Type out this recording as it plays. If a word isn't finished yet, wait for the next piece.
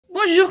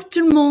Bonjour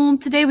tout le monde.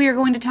 Today we are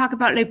going to talk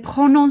about les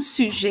pronoms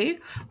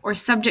sujets or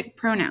subject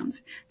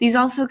pronouns. These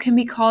also can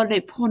be called les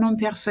pronoms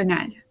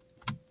personnels.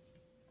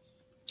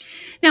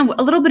 Now,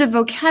 a little bit of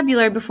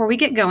vocabulary before we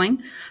get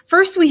going.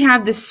 First, we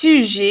have the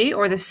sujet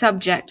or the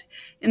subject.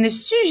 And the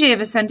sujet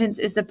of a sentence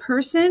is the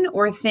person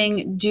or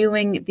thing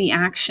doing the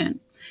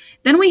action.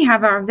 Then we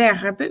have our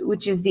verb,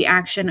 which is the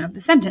action of the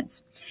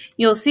sentence.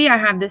 You'll see I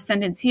have this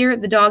sentence here.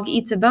 The dog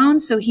eats a bone,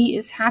 so he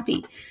is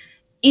happy.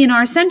 In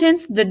our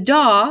sentence, the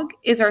dog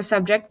is our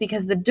subject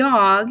because the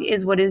dog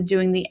is what is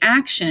doing the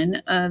action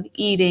of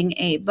eating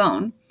a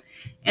bone.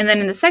 And then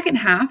in the second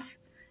half,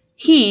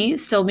 he,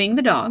 still being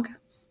the dog,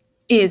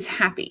 is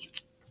happy.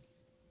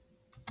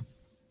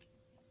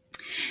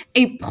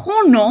 A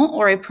pronom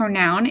or a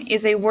pronoun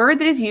is a word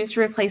that is used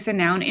to replace a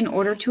noun in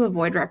order to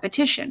avoid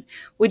repetition.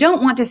 We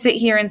don't want to sit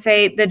here and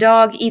say, the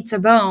dog eats a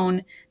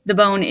bone, the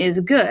bone is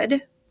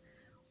good.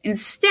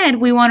 Instead,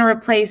 we want to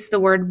replace the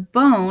word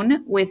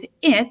bone with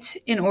it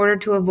in order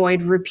to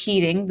avoid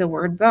repeating the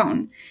word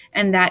bone.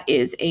 And that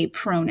is a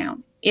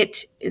pronoun.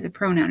 It is a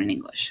pronoun in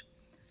English.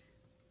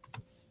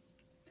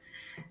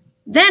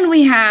 Then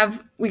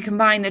we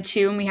combine the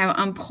two and we have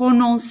un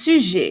pronom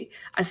sujet,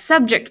 a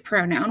subject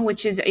pronoun,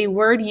 which is a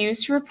word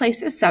used to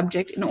replace a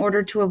subject in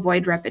order to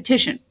avoid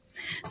repetition.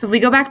 So if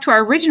we go back to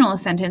our original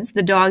sentence,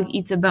 the dog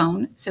eats a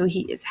bone, so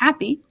he is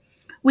happy.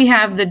 We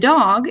have the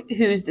dog,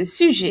 who's the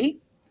sujet.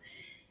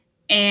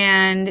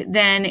 And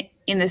then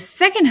in the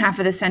second half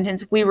of the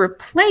sentence, we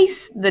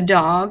replace the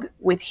dog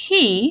with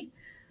he,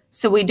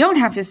 so we don't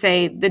have to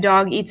say the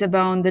dog eats a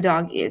bone, the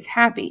dog is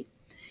happy.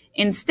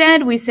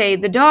 Instead, we say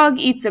the dog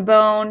eats a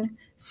bone,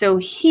 so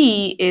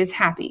he is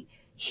happy.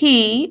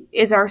 He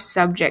is our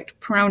subject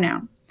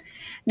pronoun.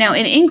 Now,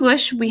 in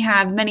English, we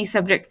have many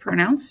subject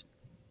pronouns.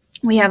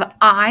 We have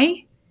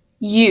I,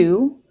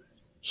 you,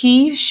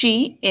 he,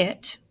 she,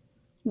 it,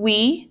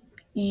 we,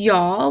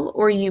 y'all,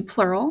 or you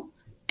plural,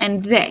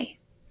 and they.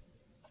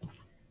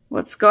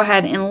 Let's go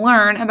ahead and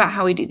learn about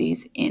how we do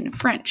these in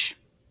French.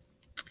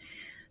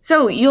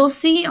 So you'll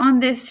see on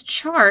this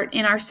chart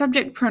in our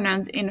subject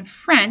pronouns in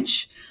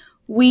French,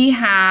 we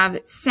have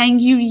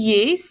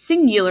singulier,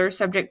 singular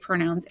subject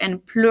pronouns,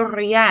 and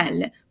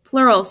pluriel,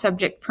 plural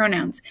subject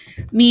pronouns,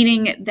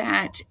 meaning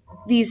that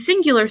these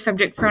singular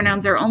subject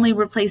pronouns are only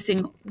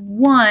replacing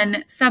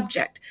one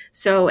subject.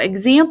 So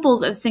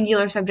examples of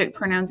singular subject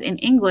pronouns in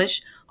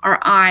English are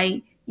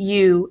I,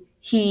 you,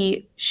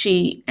 he,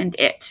 she, and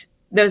it.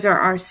 Those are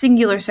our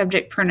singular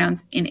subject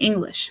pronouns in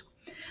English.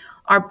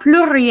 Our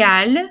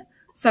pluriel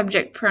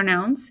subject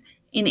pronouns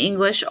in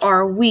English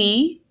are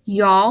we,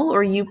 y'all,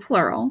 or you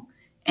plural,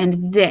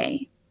 and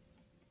they.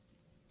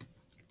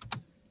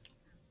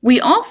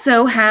 We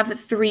also have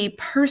three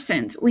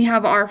persons. We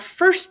have our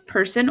first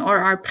person, or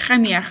our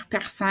première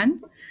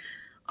personne,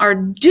 our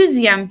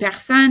deuxième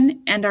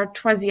personne, and our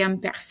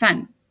troisième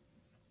personne.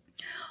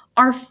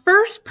 Our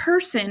first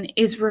person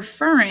is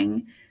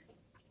referring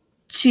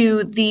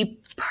to the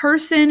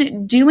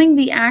person doing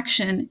the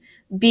action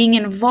being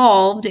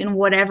involved in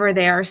whatever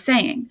they are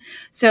saying.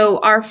 So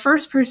our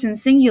first person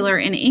singular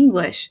in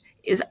English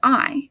is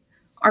I.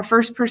 Our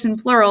first person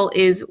plural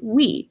is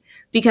we,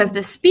 because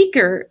the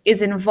speaker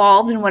is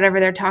involved in whatever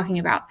they're talking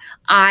about.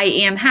 I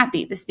am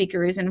happy. The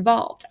speaker is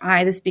involved.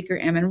 I, the speaker,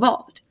 am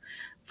involved.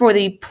 For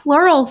the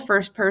plural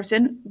first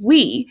person,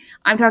 we,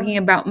 I'm talking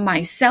about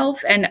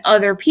myself and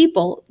other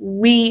people.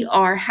 We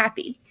are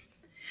happy.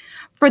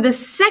 For the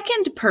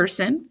second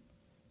person,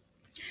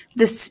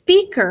 the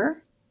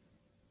speaker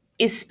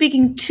is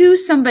speaking to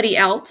somebody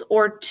else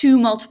or to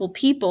multiple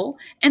people,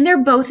 and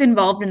they're both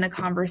involved in the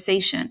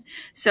conversation.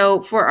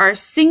 So for our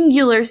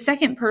singular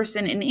second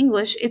person in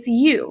English, it's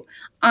you.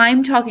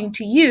 I'm talking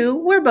to you.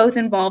 We're both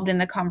involved in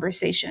the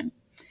conversation.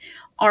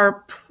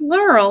 Our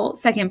plural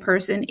second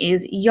person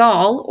is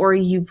y'all or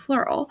you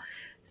plural.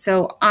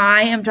 So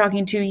I am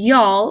talking to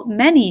y'all,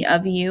 many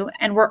of you,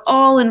 and we're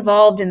all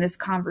involved in this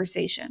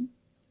conversation.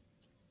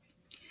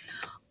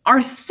 Our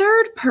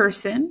third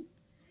person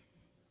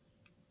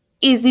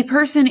is the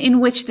person in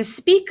which the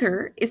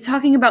speaker is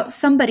talking about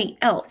somebody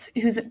else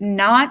who's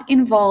not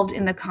involved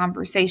in the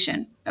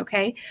conversation,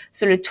 okay?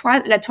 So la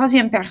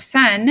troisième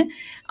personne,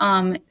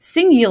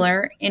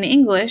 singular in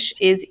English,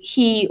 is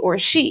he or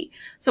she.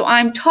 So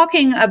I'm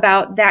talking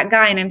about that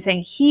guy and I'm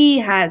saying he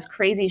has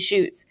crazy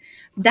shoes.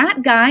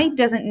 That guy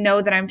doesn't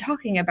know that I'm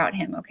talking about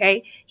him,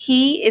 okay?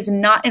 He is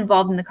not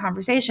involved in the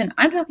conversation.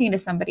 I'm talking to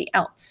somebody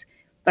else,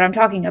 but I'm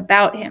talking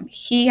about him.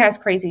 He has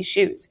crazy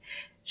shoes.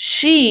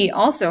 She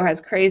also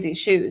has crazy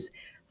shoes.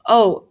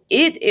 Oh,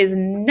 it is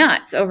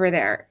nuts over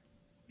there.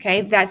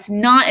 Okay, that's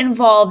not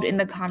involved in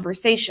the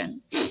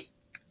conversation.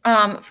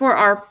 For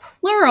our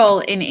plural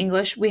in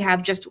English, we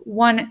have just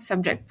one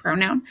subject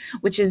pronoun,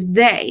 which is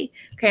they.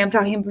 Okay, I'm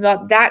talking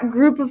about that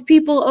group of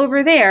people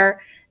over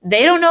there.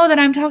 They don't know that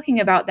I'm talking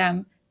about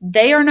them.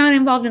 They are not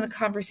involved in the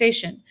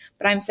conversation.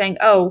 But I'm saying,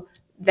 oh,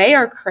 they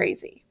are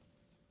crazy.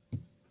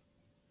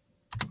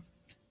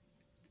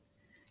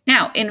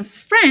 Now, in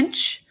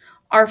French,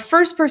 our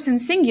first person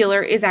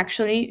singular is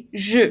actually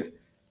je.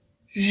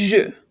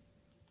 Je.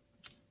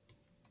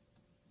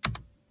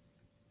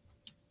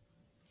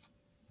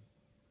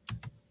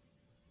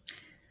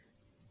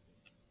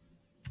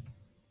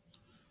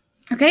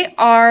 Okay,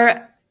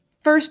 our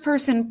first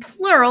person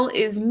plural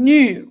is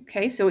nous.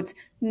 Okay, so it's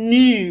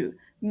nous,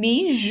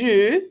 me,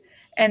 je,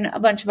 and a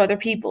bunch of other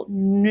people.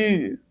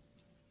 Nous.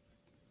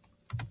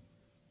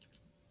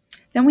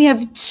 Then we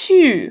have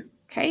tu.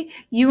 Okay,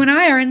 you and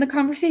I are in the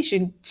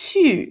conversation.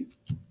 Tu.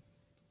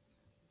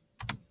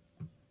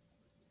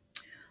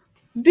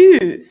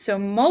 Vu. So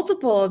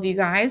multiple of you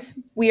guys,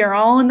 we are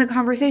all in the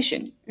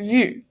conversation.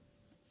 Vu.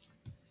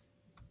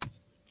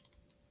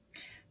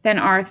 Then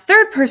our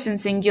third person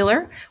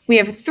singular, we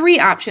have three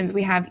options.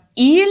 We have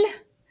il,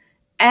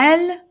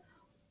 elle,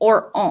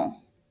 or on.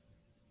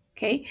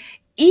 Okay,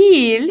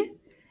 il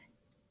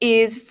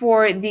is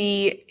for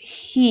the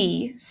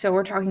he. So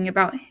we're talking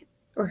about,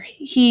 or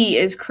he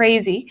is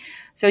crazy.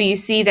 So you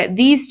see that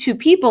these two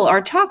people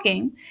are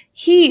talking.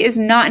 He is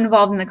not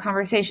involved in the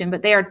conversation,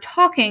 but they are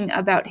talking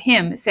about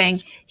him,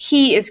 saying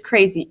he is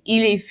crazy.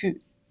 Il est fou.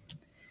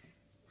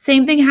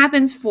 Same thing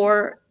happens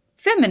for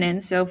feminine.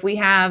 So if we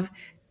have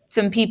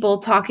some people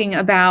talking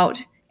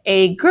about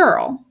a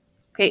girl,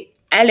 okay,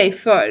 elle est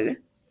folle,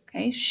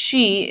 okay,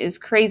 she is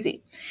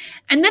crazy.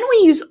 And then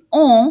we use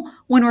on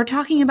when we're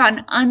talking about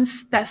an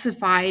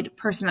unspecified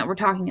person that we're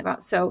talking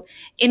about. So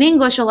in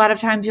English, a lot of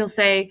times you'll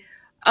say,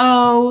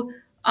 oh,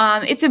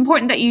 it's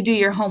important that you do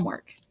your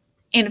homework.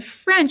 In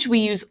French, we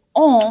use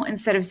on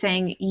instead of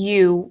saying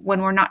you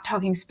when we're not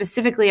talking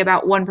specifically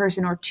about one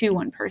person or to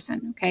one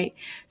person, okay?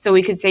 So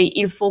we could say,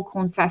 il faut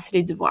qu'on fasse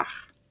les devoirs.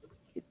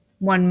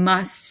 One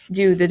must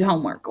do the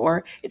homework,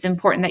 or it's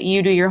important that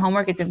you do your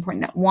homework. It's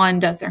important that one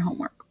does their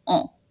homework.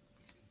 On.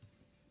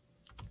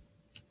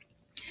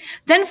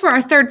 Then for our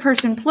third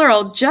person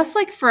plural, just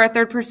like for our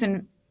third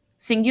person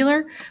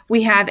singular,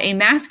 we have a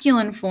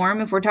masculine form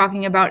if we're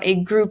talking about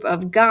a group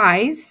of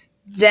guys.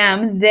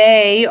 Them,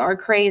 they are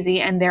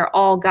crazy and they're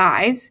all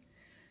guys.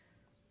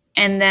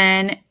 And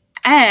then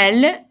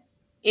elle,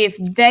 if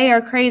they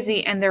are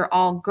crazy and they're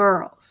all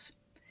girls.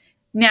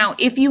 Now,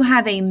 if you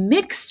have a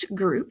mixed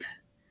group,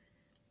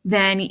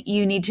 then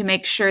you need to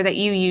make sure that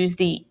you use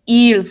the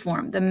il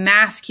form, the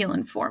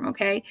masculine form,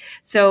 okay?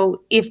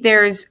 So if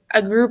there's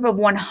a group of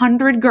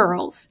 100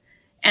 girls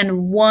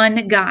and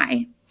one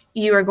guy,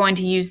 you are going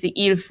to use the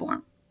il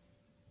form,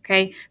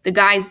 okay? The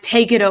guys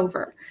take it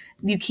over.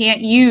 You can't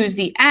use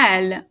the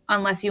elle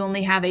unless you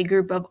only have a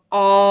group of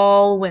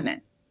all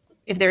women.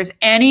 If there's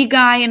any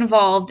guy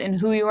involved in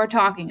who you are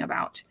talking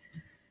about,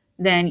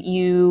 then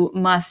you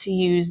must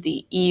use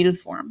the il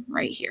form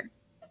right here.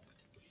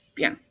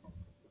 Bien.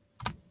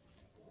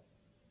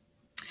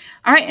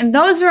 All right, and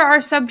those are our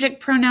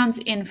subject pronouns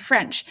in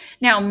French.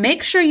 Now,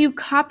 make sure you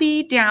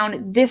copy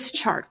down this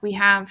chart. We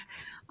have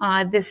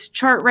this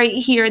chart right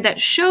here that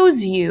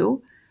shows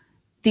you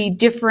the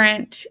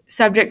different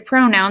subject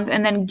pronouns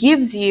and then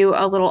gives you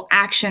a little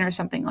action or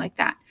something like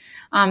that.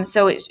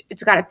 So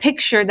it's got a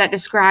picture that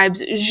describes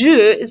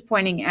je is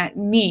pointing at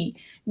me.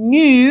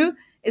 Nous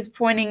is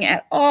pointing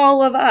at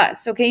all of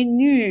us, okay?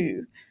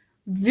 Nous.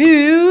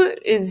 Vu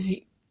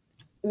is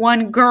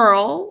one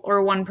girl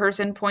or one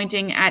person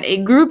pointing at a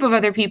group of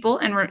other people,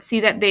 and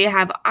see that they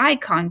have eye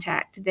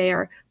contact. They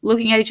are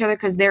looking at each other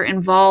because they're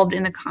involved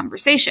in the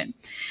conversation.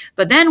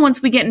 But then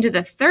once we get into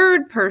the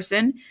third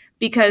person,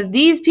 because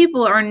these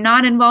people are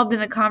not involved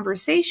in the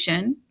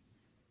conversation,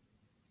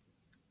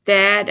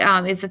 that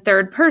is the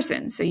third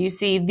person. So you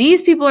see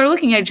these people are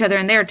looking at each other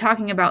and they're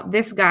talking about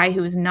this guy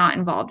who is not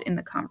involved in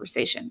the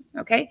conversation,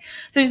 okay?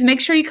 So just make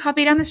sure you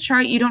copy down this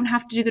chart. You don't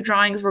have to do the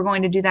drawings. We're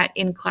going to do that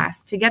in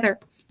class together.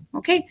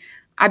 Ok,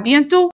 à bientôt.